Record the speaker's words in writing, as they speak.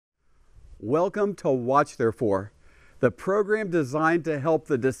Welcome to Watch Therefore, the program designed to help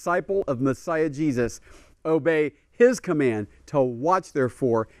the disciple of Messiah Jesus obey His command to watch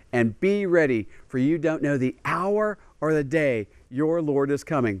therefore and be ready, for you don't know the hour or the day your Lord is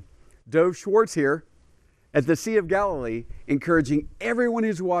coming. Dove Schwartz here at the Sea of Galilee, encouraging everyone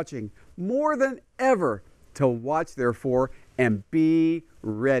who's watching more than ever to watch therefore and be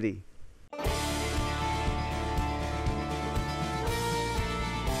ready.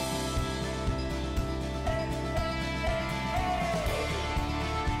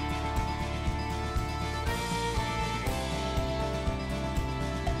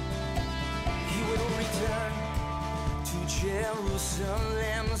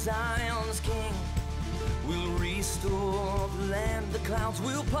 Jerusalem, Zion's King will restore the land. The clouds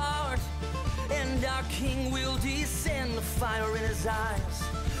will part, and our King will descend. The fire in His eyes,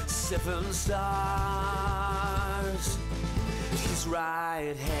 7 stars. His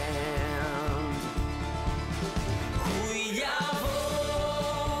right hand.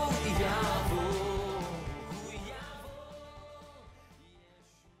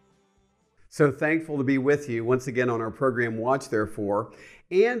 So thankful to be with you once again on our program, Watch Therefore.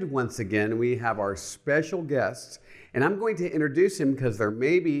 And once again, we have our special guest. And I'm going to introduce him because there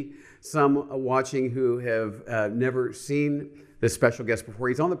may be some watching who have never seen this special guest before.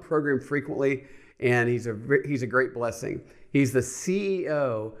 He's on the program frequently, and he's a great blessing. He's the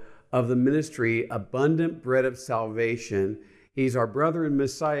CEO of the ministry Abundant Bread of Salvation. He's our brother in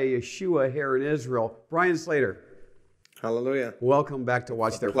Messiah Yeshua here in Israel, Brian Slater. Hallelujah. Welcome back to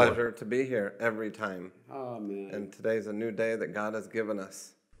Watch Therefore. It's a pleasure to be here every time. Amen. And today's a new day that God has given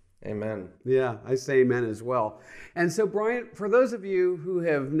us. Amen. Yeah, I say amen as well. And so, Brian, for those of you who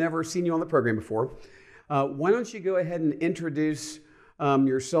have never seen you on the program before, why don't you go ahead and introduce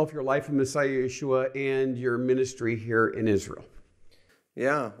yourself, your life in Messiah Yeshua, and your ministry here in Israel?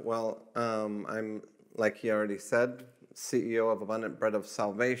 Yeah, well, I'm, like he already said, CEO of Abundant Bread of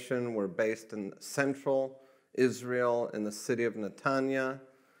Salvation. We're based in Central Israel in the city of Netanya,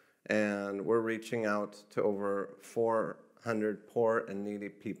 and we're reaching out to over 400 poor and needy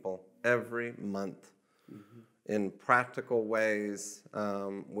people every month in practical ways,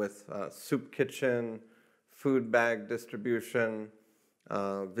 with soup kitchen, food bag distribution,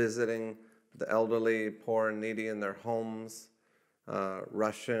 visiting the elderly, poor and needy in their homes,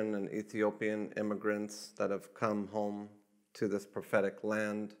 Russian and Ethiopian immigrants that have come home to this prophetic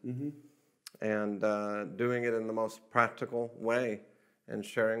land. And doing it in the most practical way and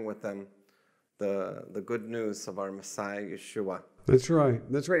sharing with them the good news of our Messiah, Yeshua. That's right.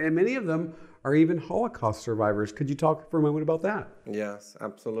 That's right. And many of them are even Holocaust survivors. Could you talk for a moment about that? Yes,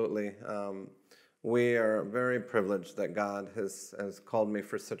 absolutely. We are very privileged that God has called me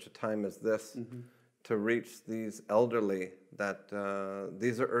for such a time as this to reach these elderly, that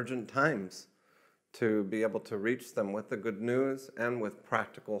these are urgent times, to be able to reach them with the good news and with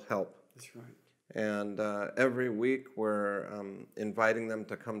practical help. That's right. And every week we're inviting them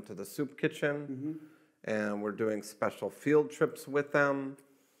to come to the soup kitchen, and we're doing special field trips with them,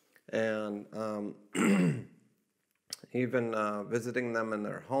 and even visiting them in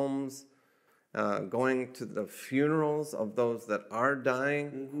their homes, going to the funerals of those that are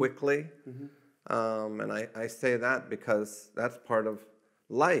dying quickly. And I say that because that's part of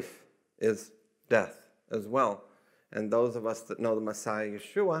life, is death as well. And those of us that know the Messiah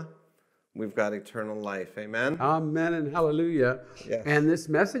Yeshua, we've got eternal life. Amen? Amen and hallelujah. Yes. And this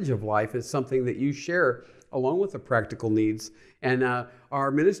message of life is something that you share along with the practical needs. And our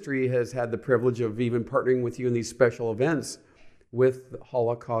ministry has had the privilege of even partnering with you in these special events with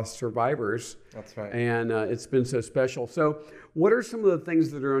Holocaust survivors. That's right. And it's been so special. So what are some of the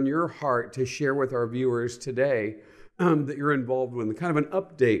things that are on your heart to share with our viewers today that you're involved with? Kind of an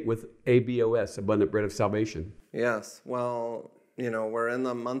update with ABOS, Abundant Bread of Salvation. Yes. Well, you know, we're in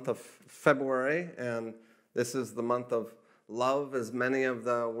the month of February, and this is the month of love, as many of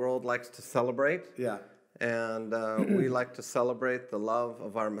the world likes to celebrate. Yeah. And we like to celebrate the love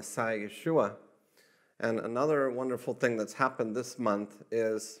of our Messiah Yeshua. And another wonderful thing that's happened this month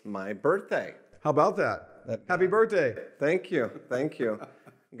is my birthday. How about that? Happy birthday. Thank you. Thank you.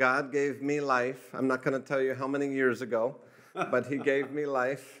 God gave me life. I'm not going to tell you how many years ago, but He gave me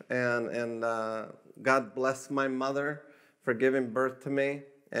life. And God bless my mother for giving birth to me,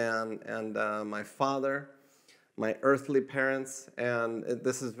 and my father, my earthly parents. And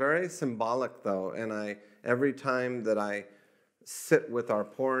this is very symbolic, though. And every time that I sit with our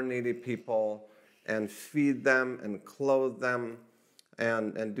poor and needy people and feed them and clothe them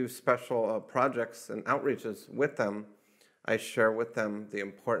and do special projects and outreaches with them, I share with them the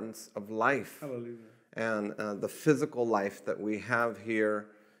importance of life. Hallelujah. And the physical life that we have here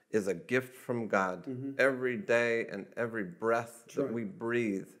is a gift from God. Every day and every breath that we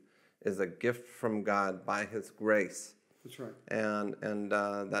breathe is a gift from God by His grace. That's right. And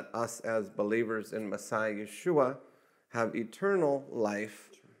that us as believers in Messiah Yeshua have eternal life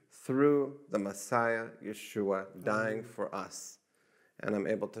through the Messiah Yeshua dying for us. And I'm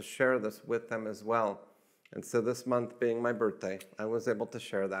able to share this with them as well. And so this month being my birthday, I was able to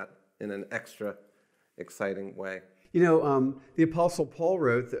share that in an extra exciting way. You know, the Apostle Paul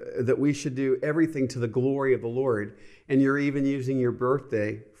wrote that we should do everything to the glory of the Lord. And you're even using your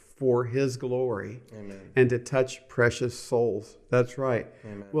birthday for His glory. Amen. And to touch precious souls. That's right.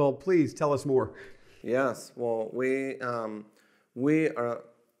 Amen. Well, please tell us more. Yes. Well, we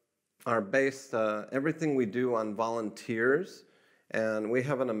are based everything we do on volunteers. And we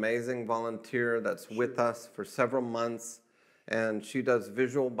have an amazing volunteer that's with us for several months. And she does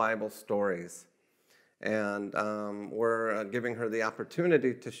visual Bible stories. And we're giving her the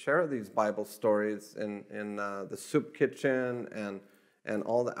opportunity to share these Bible stories in the soup kitchen and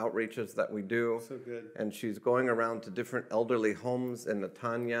all the outreaches that we do. So good. And she's going around to different elderly homes in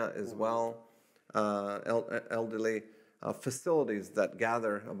Netanya as well, elderly facilities that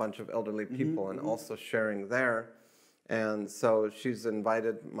gather a bunch of elderly people and also sharing there. And so she's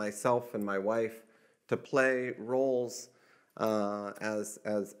invited myself and my wife to play roles as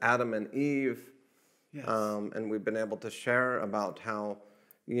Adam and Eve. Yes. And we've been able to share about how,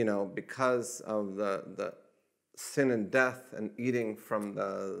 because of the sin and death and eating from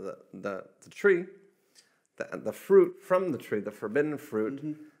the tree, the fruit from the tree, the forbidden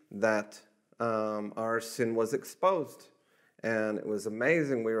fruit, that our sin was exposed. And it was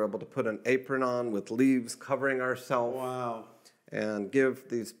amazing. We were able to put an apron on with leaves covering ourselves. Wow. And give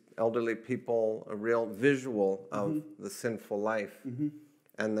these elderly people a real visual of the sinful life.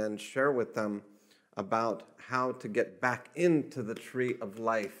 And then share with them about how to get back into the tree of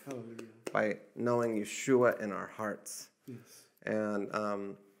life by knowing Yeshua in our hearts. Yes.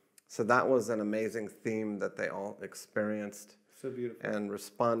 And so that was an amazing theme that they all experienced. So beautiful. And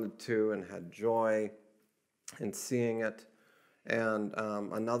responded to and had joy in seeing it. And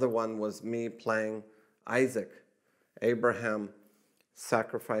another one was me playing Isaac. Abraham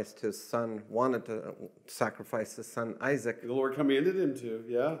sacrificed his son, wanted to sacrifice his son Isaac. The Lord commanded him to,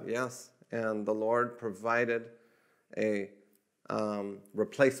 yeah. Yes, and the Lord provided a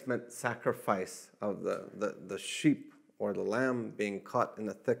replacement sacrifice of the sheep or the lamb being caught in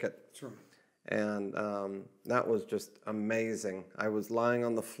the thicket. That's right. And that was just amazing. I was lying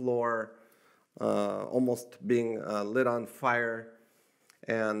on the floor, almost being lit on fire,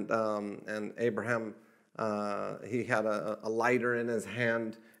 and Abraham, he had a lighter in his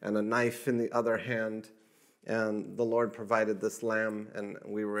hand and a knife in the other hand, and the Lord provided this lamb, and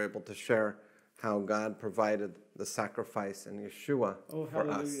we were able to share how God provided the sacrifice in Yeshua for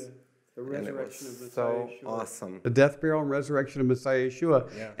us. The And it resurrection was of Messiah so Yeshua. awesome. The death, burial, and resurrection of Messiah Yeshua.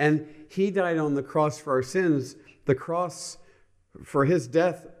 Yeah. And He died on the cross for our sins. The cross for His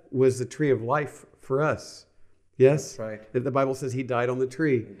death was the tree of life for us. Yes? That's right. The Bible says He died on the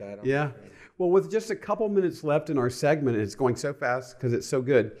tree. He died on yeah. the tree. Well, with just a couple minutes left in our segment, and it's going so fast because it's so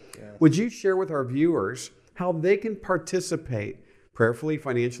good, Yes. would you share with our viewers how they can participate prayerfully,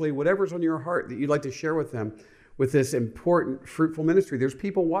 financially, whatever's on your heart that you'd like to share with them with this important, fruitful ministry? There's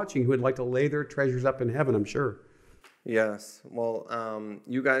people watching who would like to lay their treasures up in heaven, I'm sure. Yes. Well,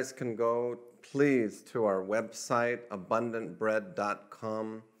 you guys can go, please, to our website,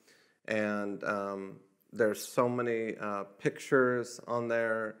 abundantbread.com. And there's so many pictures on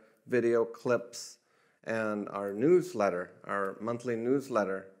there, video clips, and our newsletter, our monthly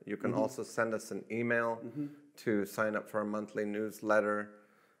newsletter. You can also send us an email to sign up for our monthly newsletter.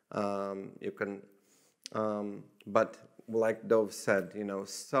 You can, but like Dove said,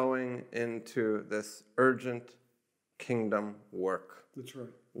 sowing into this urgent kingdom work. That's right.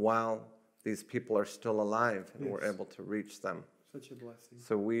 While these people are still alive and we're able to reach them. Such a blessing.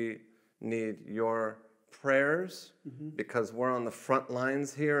 So we need your prayers because we're on the front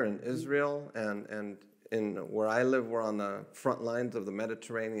lines here in Israel, and in where I live, we're on the front lines of the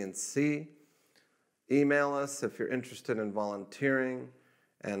Mediterranean Sea. Email us if you're interested in volunteering,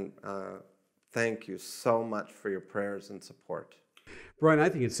 and thank you so much for your prayers and support. Brian, I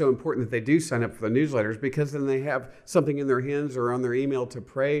think it's so important that they do sign up for the newsletters, because then they have something in their hands or on their email to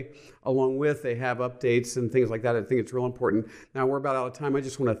pray along with. They have updates and things like that. I think it's real important. Now, we're about out of time. I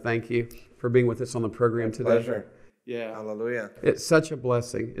just want to thank you for being with us on the program today. Pleasure. Yeah. Hallelujah. It's such a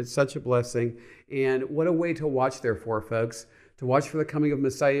blessing. It's such a blessing. And what a way to watch, therefore, folks, to watch for the coming of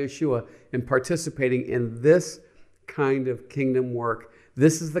Messiah Yeshua and participating in this kind of kingdom work.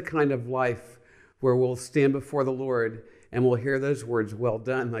 This is the kind of life where we'll stand before the Lord and we'll hear those words, "Well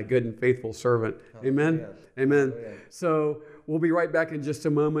done, my good and faithful servant." Amen? Hallelujah. Amen. Hallelujah. So we'll be right back in just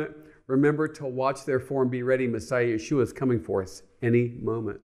a moment. Remember to watch, therefore, and be ready. Messiah Yeshua is coming for us any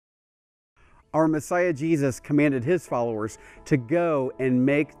moment. Our Messiah Jesus commanded his followers to go and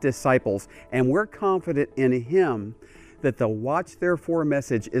make disciples, and we're confident in him that the Watch Therefore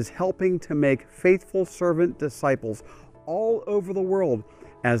message is helping to make faithful servant disciples all over the world,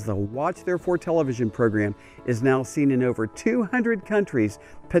 as the Watch Therefore television program is now seen in over 200 countries,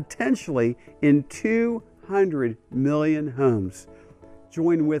 potentially in 200 million homes.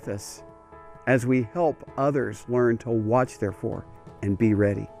 Join with us as we help others learn to watch therefore and be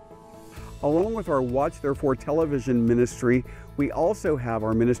ready. Along with our Watch Therefore television ministry, we also have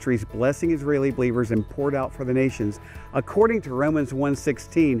our ministries blessing Israeli believers and poured out for the nations, according to Romans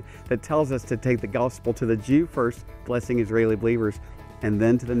 1:16, that tells us to take the gospel to the Jew first, blessing Israeli believers, and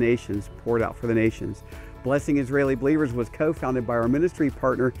then to the nations, poured out for the nations. Blessing Israeli Believers was co-founded by our ministry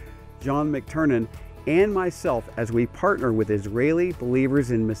partner, John McTernan, and myself, as we partner with Israeli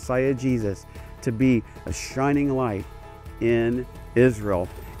believers in Messiah Jesus to be a shining light in Israel.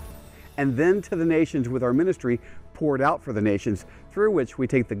 And then to the nations with our ministry, poured out for the nations, through which we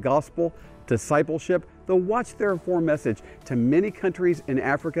take the gospel, discipleship, the Watch Therefore message to many countries in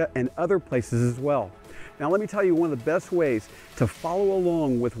Africa and other places as well. Now, let me tell you, one of the best ways to follow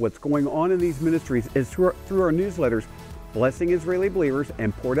along with what's going on in these ministries is through our newsletters, Blessing Israeli Believers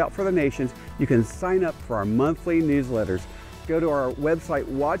and Poured Out for the Nations. You can sign up for our monthly newsletters. Go to our website,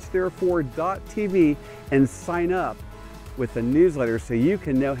 watchtherefore.tv, and sign up with the newsletter so you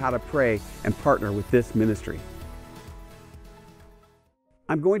can know how to pray and partner with this ministry.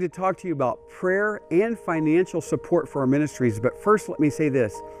 I'm going to talk to you about prayer and financial support for our ministries, but first let me say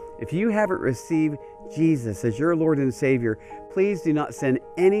this. If you haven't received Jesus as your Lord and Savior, please do not send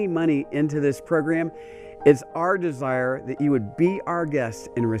any money into this program. It's our desire that you would be our guest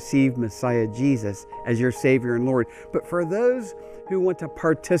and receive Messiah Jesus as your Savior and Lord. But for those who want to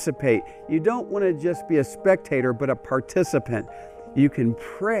participate, you don't want to just be a spectator, but a participant. You can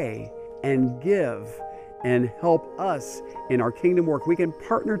pray and give and help us in our kingdom work. We can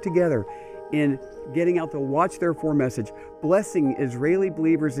partner together in getting out the Watch Therefore message, blessing Israeli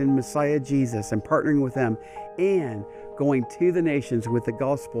believers in Messiah Jesus and partnering with them, and going to the nations with the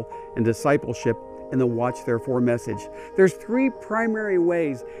gospel and discipleship and the Watch Therefore message. There's three primary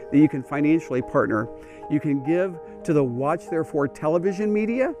ways that you can financially partner. You can give to the Watch Therefore television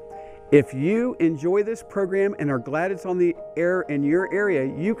media. If you enjoy this program and are glad it's on the air in your area,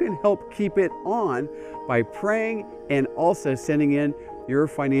 you can help keep it on by praying and also sending in your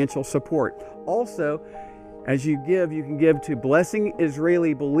financial support. Also, as you can give to Blessing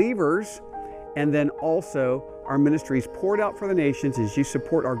Israeli Believers, and then also our ministries Poured Out for the Nations as you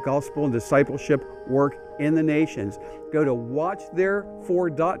support our gospel and discipleship work in the nations. Go to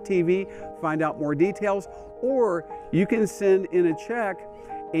watchtherefore.tv, find out more details, or you can send in a check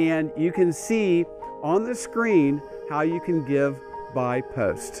and you can see on the screen how you can give by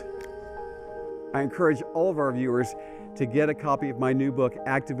post. I encourage all of our viewers to get a copy of my new book,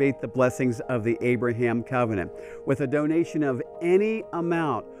 Activate the Blessings of the Abraham Covenant. With a donation of any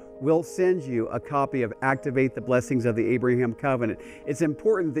amount, we'll send you a copy of Activate the Blessings of the Abraham Covenant. It's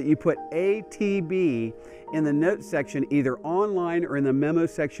important that you put ATB in the notes section, either online or in the memo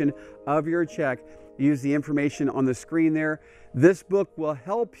section of your check. Use the information on the screen there. This book will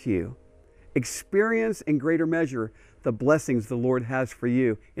help you experience in greater measure the blessings the Lord has for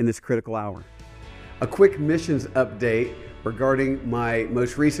you in this critical hour. A quick missions update regarding my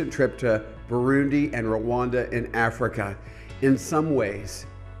most recent trip to Burundi and Rwanda in Africa. In some ways,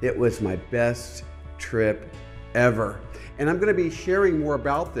 it was my best trip ever. And I'm going to be sharing more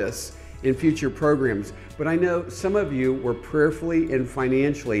about this in future programs. But I know some of you were prayerfully and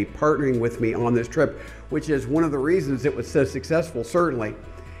financially partnering with me on this trip, which is one of the reasons it was so successful, certainly.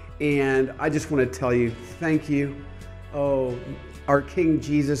 And I just want to tell you, thank you. Oh, our King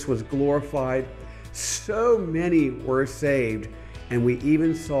Jesus was glorified. So many were saved. And we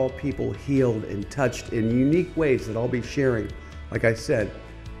even saw people healed and touched in unique ways that I'll be sharing. Like I said,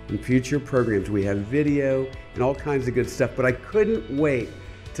 in future programs, we have video and all kinds of good stuff, but I couldn't wait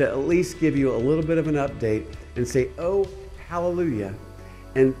to at least give you a little bit of an update and say, oh, hallelujah.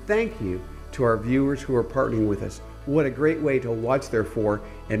 And thank you to our viewers who are partnering with us. What a great way to watch therefore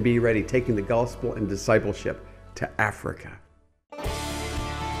and be ready, taking the gospel and discipleship to Africa.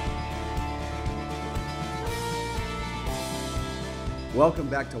 Welcome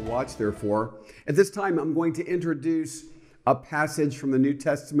back to Watch Therefore. At this time, I'm going to introduce a passage from the New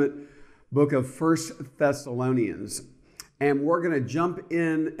Testament book of 1 Thessalonians. And we're going to jump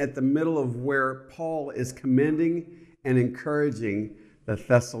in at the middle of where Paul is commending and encouraging the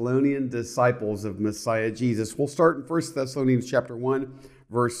Thessalonian disciples of Messiah Jesus. We'll start in 1 Thessalonians chapter 1,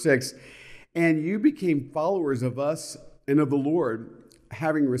 verse 6. And you became followers of us and of the Lord,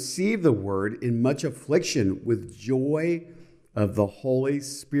 having received the word in much affliction with joy of the Holy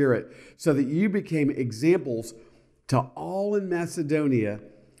Spirit, so that you became examples to all in Macedonia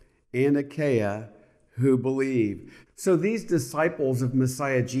and Achaia who believe. So these disciples of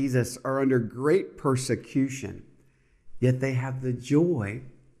Messiah Jesus are under great persecution, yet they have the joy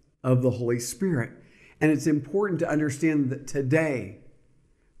of the Holy Spirit. And it's important to understand that today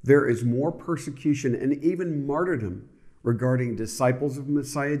there is more persecution and even martyrdom regarding disciples of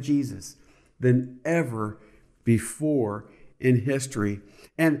Messiah Jesus than ever before in history.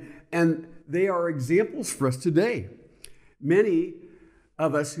 And they are examples for us today. Many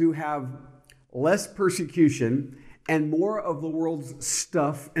of us who have less persecution and more of the world's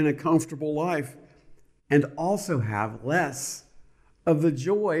stuff in a comfortable life, and also have less of the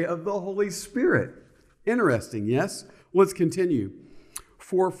joy of the Holy Spirit. Interesting, yes? Let's continue.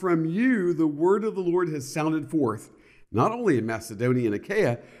 For from you the word of the Lord has sounded forth, not only in Macedonia and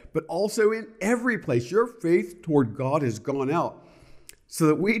Achaia, but also in every place. Your faith toward God has gone out, so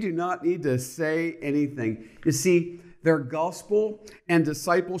that we do not need to say anything. You see, their gospel and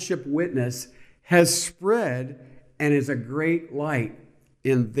discipleship witness has spread and is a great light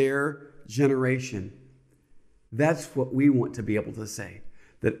in their generation. That's what we want to be able to say,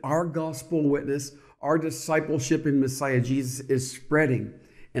 that our gospel witness, our discipleship in Messiah Jesus is spreading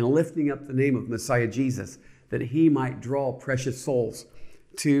and lifting up the name of Messiah Jesus, that he might draw precious souls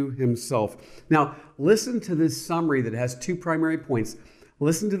to himself. Now, listen to this summary that has two primary points.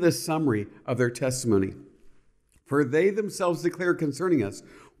 Listen to this summary of their testimony. For they themselves declare concerning us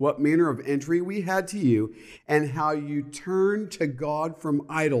what manner of entry we had to you, and how you turned to God from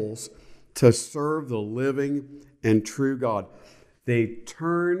idols to serve the living and true God. They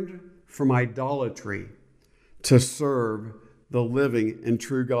turned from idolatry to serve the living and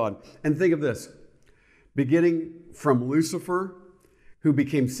true God. And think of this, beginning from Lucifer, who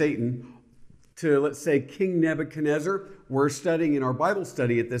became Satan, to, let's say, King Nebuchadnezzar. We're studying in our Bible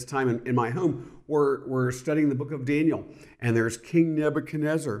study at this time in my home, we're studying the book of Daniel. And there's King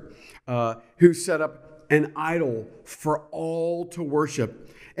Nebuchadnezzar, who set up an idol for all to worship.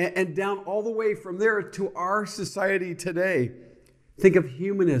 And down all the way from there to our society today. Think of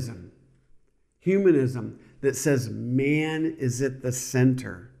humanism. Humanism that says man is at the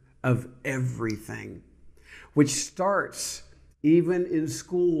center of everything, which starts even in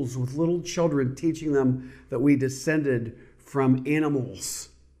schools with little children, teaching them that we descended from animals.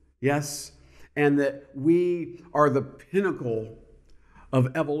 Yes? And that we are the pinnacle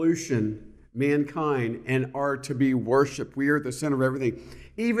of evolution, mankind, and are to be worshiped. We are at the center of everything.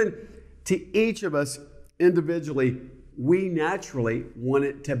 Even to each of us individually, we naturally want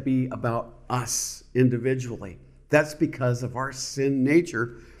it to be about us individually. That's because of our sin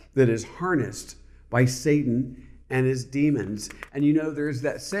nature that is harnessed by Satan and his demons. And you know, there's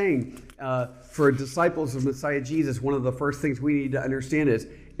that saying for disciples of Messiah Jesus, one of the first things we need to understand is,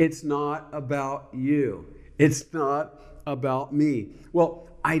 it's not about you. It's not about me. Well,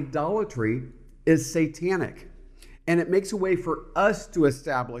 idolatry is satanic. And it makes a way for us to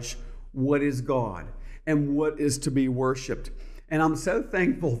establish what is God and what is to be worshiped. And I'm so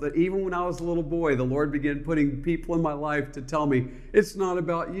thankful that even when I was a little boy, the Lord began putting people in my life to tell me, it's not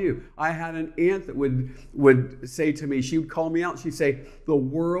about you. I had an aunt that would say to me, she would call me out, she'd say, the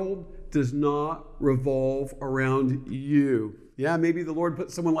world does not revolve around you. Yeah, maybe the Lord put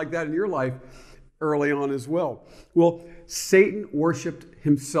someone like that in your life early on as well. Well, Satan worshiped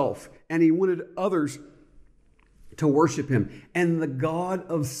himself, and he wanted others to worship him. And the god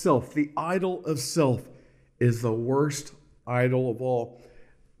of self, the idol of self, is the worst idol of all.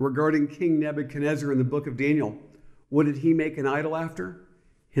 Regarding King Nebuchadnezzar in the book of Daniel, what did he make an idol after?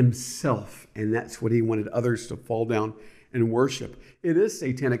 Himself. And that's what he wanted others to fall down and worship. It is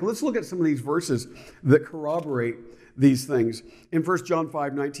satanic. Let's look at some of these verses that corroborate these things. In 1 John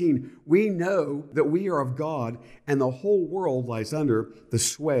 5:19, we know that we are of God, and the whole world lies under the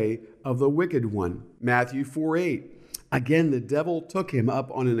sway of the wicked one. Matthew 4:8, again, the devil took him up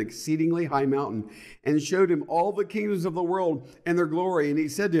on an exceedingly high mountain and showed him all the kingdoms of the world and their glory. And he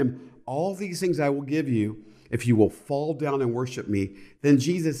said to him, all these things I will give you if you will fall down and worship me. Then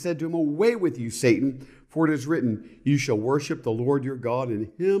Jesus said to him, away with you, Satan, for it is written, you shall worship the Lord your God,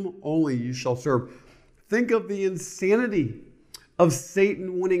 and him only you shall serve. Think of the insanity of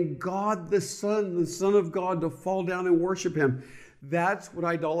Satan wanting God the Son of God, to fall down and worship him. That's what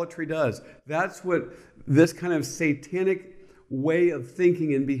idolatry does. That's what this kind of satanic way of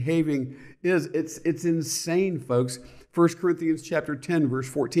thinking and behaving is. It's insane, folks. 1 Corinthians chapter 10, verse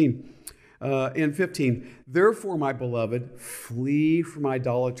 14 and 15. Therefore, my beloved, flee from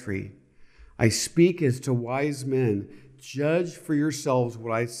idolatry. I speak as to wise men. Judge for yourselves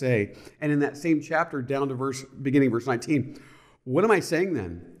what I say. And in that same chapter, down to beginning verse 19, what am I saying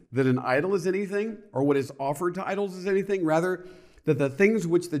then? That an idol is anything, or what is offered to idols is anything? Rather, that the things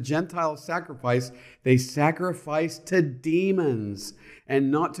which the Gentiles sacrifice, they sacrifice to demons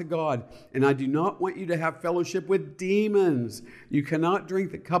and not to God. And I do not want you to have fellowship with demons. You cannot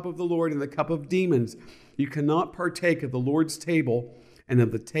drink the cup of the Lord and the cup of demons. You cannot partake of the Lord's table and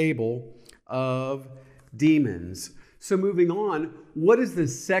of the table of demons. So moving on, what is the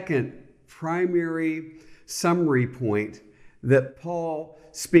second primary summary point that Paul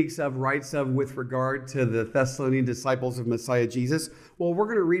speaks of, writes of, with regard to the Thessalonian disciples of Messiah Jesus? Well, we're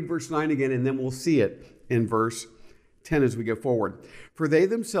going to read verse 9 again, and then we'll see it in verse 10 as we go forward. For they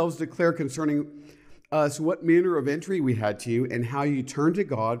themselves declare concerning us what manner of entry we had to you, and how you turned to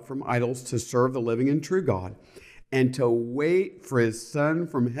God from idols to serve the living and true God, and to wait for his Son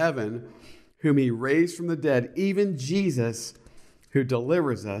from heaven, whom he raised from the dead, even Jesus, who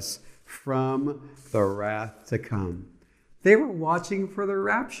delivers us from the wrath to come. They were watching for the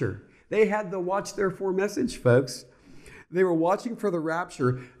rapture. They had the watch therefore message, folks. They were watching for the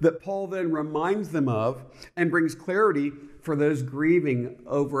rapture that Paul then reminds them of and brings clarity for those grieving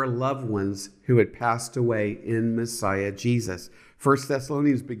over loved ones who had passed away in Messiah Jesus. 1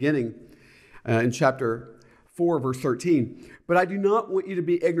 Thessalonians beginning in chapter 4, verse 13. But I do not want you to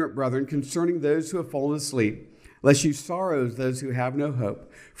be ignorant, brethren, concerning those who have fallen asleep, lest you sorrow those who have no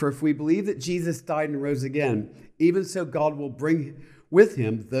hope. For if we believe that Jesus died and rose again, even so God will bring with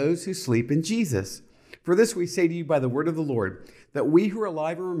him those who sleep in Jesus. For this we say to you by the word of the Lord, that we who are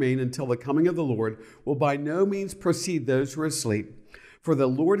alive and remain until the coming of the Lord will by no means precede those who are asleep. For the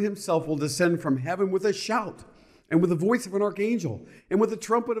Lord himself will descend from heaven with a shout, and with the voice of an archangel, and with the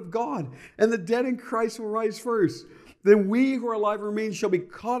trumpet of God, and the dead in Christ will rise first. Then we who are alive and remain shall be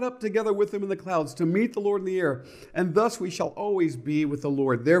caught up together with them in the clouds to meet the Lord in the air, and thus we shall always be with the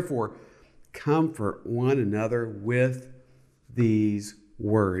Lord. Therefore, comfort one another with these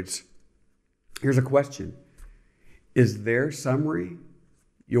words. Here's a question. Is their summary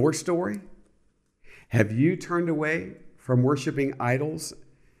your story? Have you turned away from worshiping idols,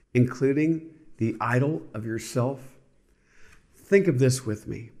 including the idol of yourself? Think of this with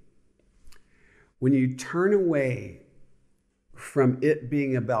me. When you turn away from it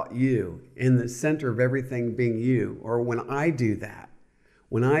being about you, in the center of everything being you, or when I do that,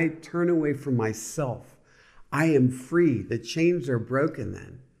 when I turn away from myself, I am free. The chains are broken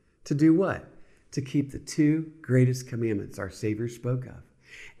then. To do what? To keep the two greatest commandments our Savior spoke of.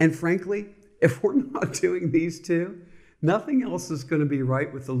 And frankly, if we're not doing these two, nothing else is going to be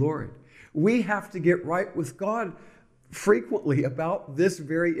right with the Lord. We have to get right with God frequently about this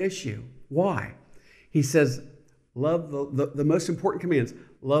very issue. Why? He says, love the most important commands.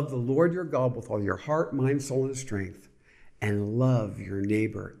 Love the Lord your God with all your heart, mind, soul, and strength, and love your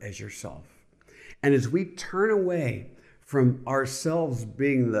neighbor as yourself. And as we turn away from ourselves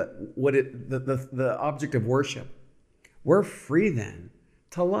being the object of worship, we're free then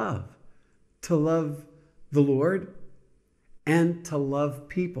to love the Lord and to love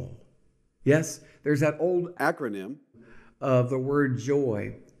people. Yes, there's that old acronym of the word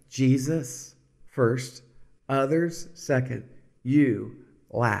joy. Jesus first, others second, you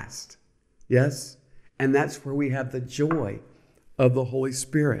last. Yes? And that's where we have the joy of the Holy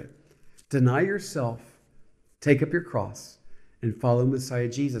Spirit. Deny yourself, take up your cross, and follow Messiah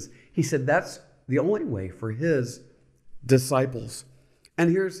Jesus. He said that's the only way for his disciples.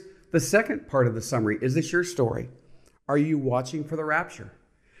 And here's the second part of the summary. Is this your story? Are you watching for the rapture?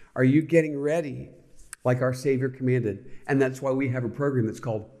 Are you getting ready like our Savior commanded? And that's why we have a program that's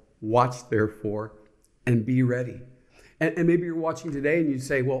called Watch Therefore and Be Ready. And maybe you're watching today and you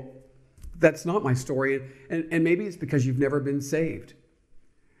say, well, that's not my story. And maybe it's because you've never been saved.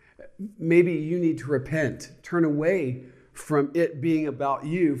 Maybe you need to repent, turn away from it being about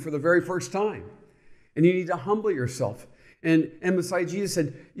you for the very first time. And you need to humble yourself. And Messiah Jesus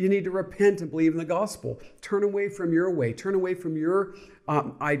said, you need to repent and believe in the gospel. Turn away from your way. Turn away from your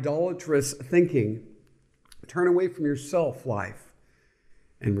idolatrous thinking. Turn away from your self-life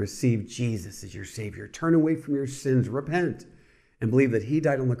and receive Jesus as your Savior. Turn away from your sins. Repent and believe that he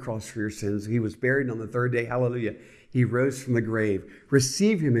died on the cross for your sins. He was buried on the third day. Hallelujah. He rose from the grave.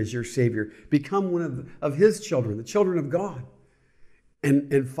 Receive him as your Savior. Become one of his children, the children of God,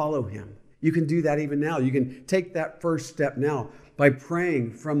 and follow him. You can do that even now. You can take that first step now by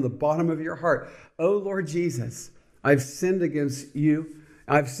praying from the bottom of your heart. Oh, Lord Jesus, I've sinned against you.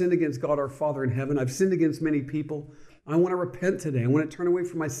 I've sinned against God our Father in heaven. I've sinned against many people. I want to repent today. I want to turn away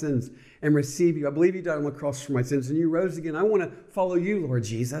from my sins and receive you. I believe you died on the cross for my sins and you rose again. I want to follow you, Lord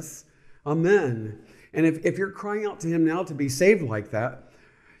Jesus. Amen. And if you're crying out to him now to be saved like that,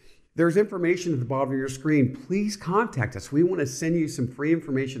 there's information at the bottom of your screen. Please contact us. We want to send you some free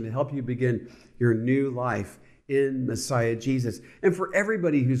information to help you begin your new life in Messiah Jesus. And for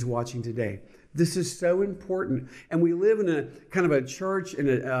everybody who's watching today, this is so important. And we live in a kind of a church, in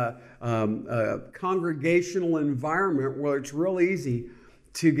a congregational environment where it's real easy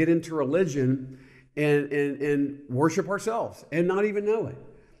to get into religion and worship ourselves and not even know it.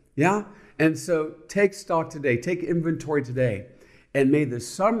 Yeah? And so take stock today, take inventory today, and may the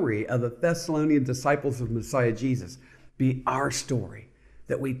summary of the Thessalonian disciples of Messiah Jesus be our story,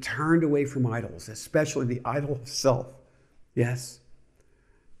 that we turned away from idols, especially the idol of self. Yes?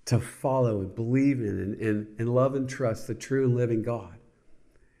 To follow and believe in and love and trust the true and living God,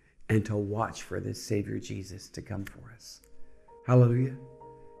 and to watch for this Savior Jesus to come for us. Hallelujah.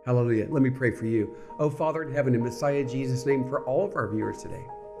 Hallelujah. Let me pray for you. Oh, Father in heaven, in Messiah Jesus' name, for all of our viewers today,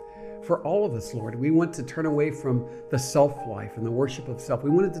 for all of us, Lord, we want to turn away from the self-life and the worship of self.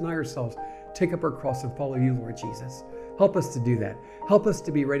 We want to deny ourselves, take up our cross and follow you, Lord Jesus. Help us to do that. Help us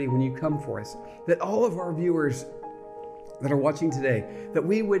to be ready when you come for us, that all of our viewers that are watching today, that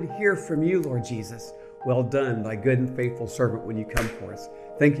we would hear from you, Lord Jesus. Well done, thy good and faithful servant, when you come for us.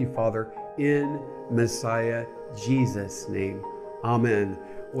 Thank you, Father, in Messiah Jesus' name. Amen.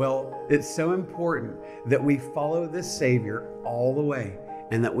 Well, it's so important that we follow this Savior all the way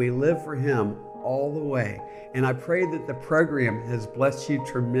and that we live for him all the way. And I pray that the program has blessed you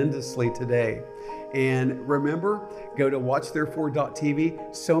tremendously today. And remember, go to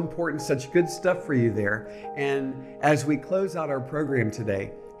watchtherefore.tv. So important, such good stuff for you there. And as we close out our program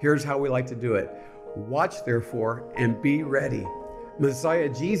today, here's how we like to do it. Watch therefore and be ready. Messiah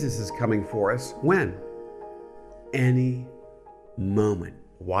Jesus is coming for us. When? Any moment.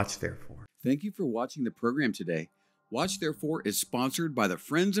 Watch therefore. Thank you for watching the program today. Watch Therefore is sponsored by the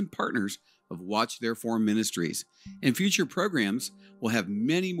friends and partners of Watch Therefore Ministries. In future programs, we'll have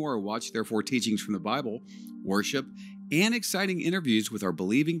many more Watch Therefore teachings from the Bible, worship, and exciting interviews with our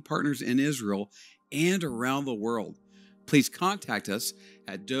believing partners in Israel and around the world. Please contact us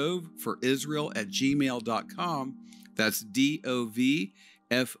at doveforisrael@gmail.com. That's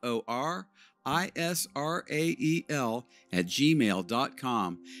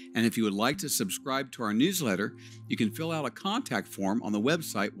DOVFORISRAEL@gmail.com. And if you would like to subscribe to our newsletter, you can fill out a contact form on the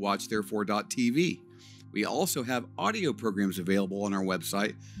website watchtherefore.tv. We also have audio programs available on our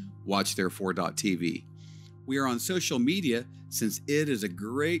website, watchtherefore.tv. We are on social media since it is a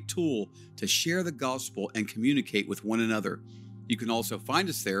great tool to share the gospel and communicate with one another. You can also find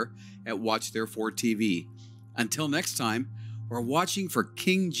us there at Watch Therefore TV. Until next time, we're watching for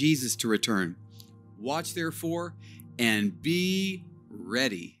King Jesus to return. Watch therefore and be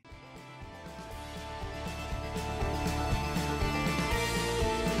ready.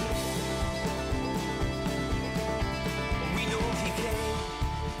 We know he came,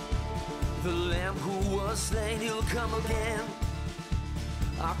 the Lamb who was slain, he'll come again,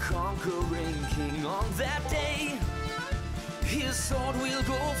 our conquering King on that day. His sword will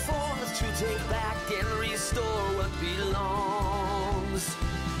go forth to take back and restore